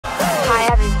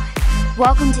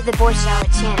Welcome to the Borshchella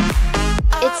channel.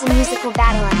 It's a musical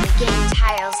battle and the game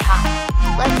title's hot.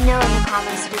 Let me know in the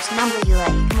comments which number you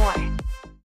like more.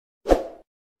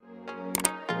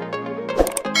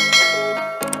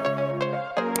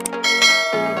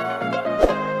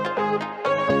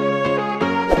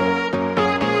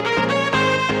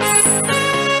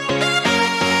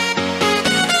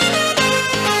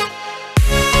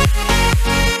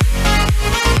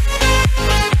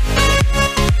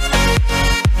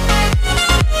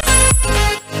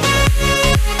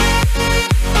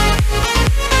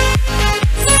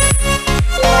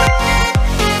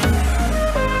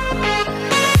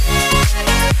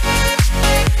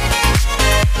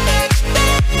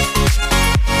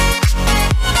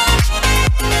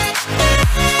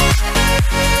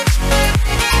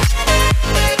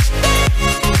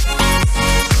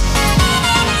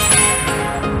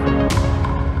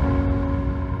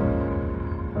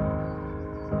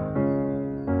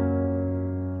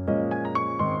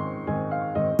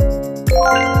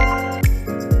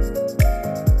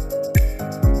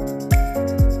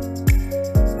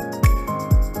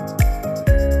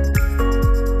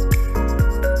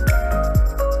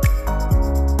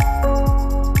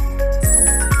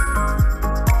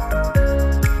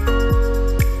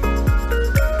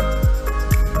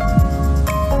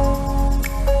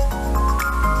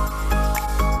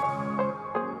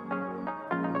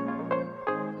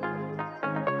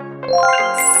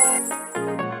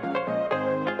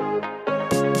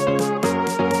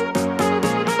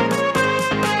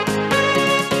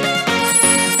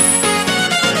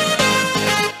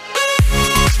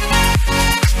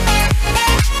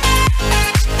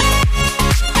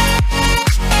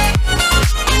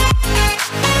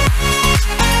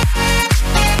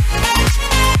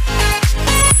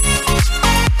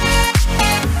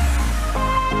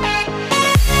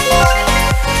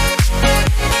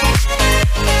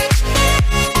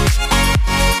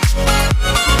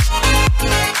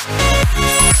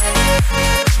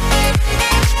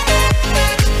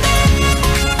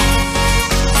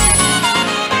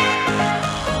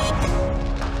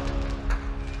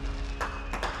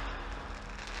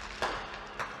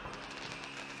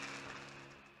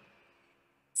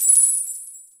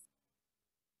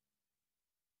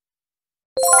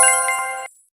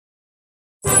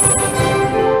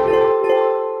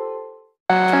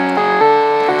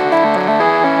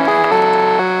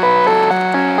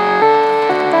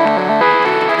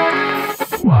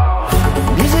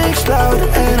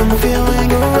 And I'm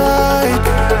feeling alright.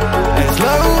 In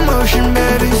slow motion,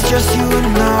 baby, it's just you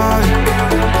and I.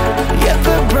 Yet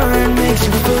the burn makes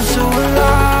you feel so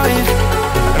alive.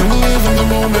 I'm living the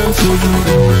moment till you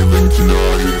know it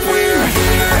tonight. We're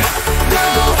here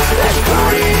now, let's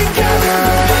party together.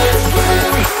 Let's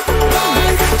live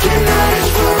like tonight is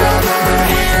forever.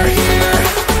 We're here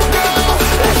now,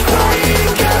 let's party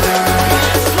together.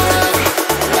 Let's live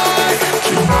like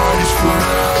tonight is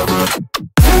forever.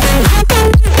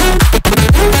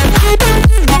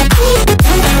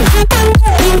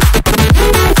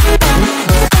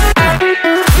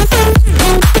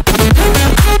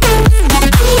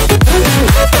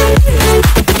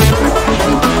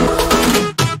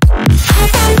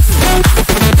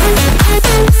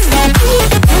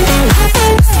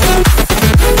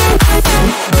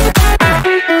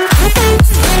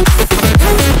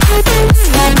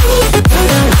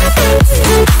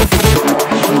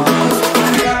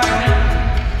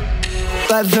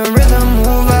 Let the rhythm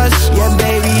move us, yeah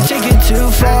baby, take it too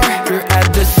far. You're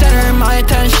at the center of my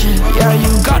attention, yeah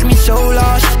you got me so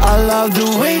lost. I love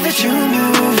the way that you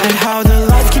move, and how the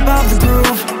lights keep out the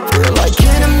groove. We're like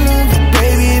in a movie,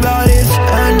 baby, but it's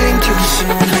ending too soon.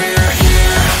 We're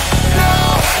here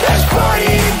now, let's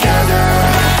party together.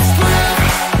 Let's live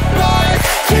like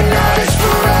tonight is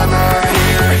forever.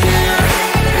 We're here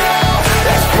now,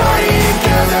 let's party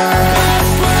together. Let's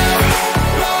live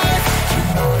like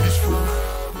tonight is forever.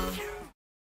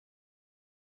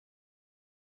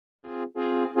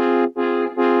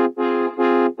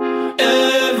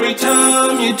 Every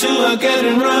time you two are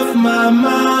getting rough, my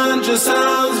mind just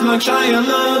sounds like Shia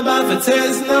LaBeouf. It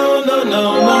says no, no,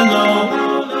 no, no,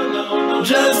 no,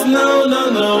 just no, no,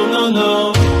 no, no,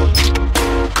 no.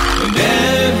 And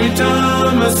every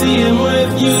time I see him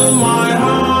with you, my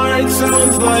heart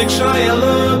sounds like Shia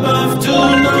LaBeouf too.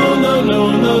 No,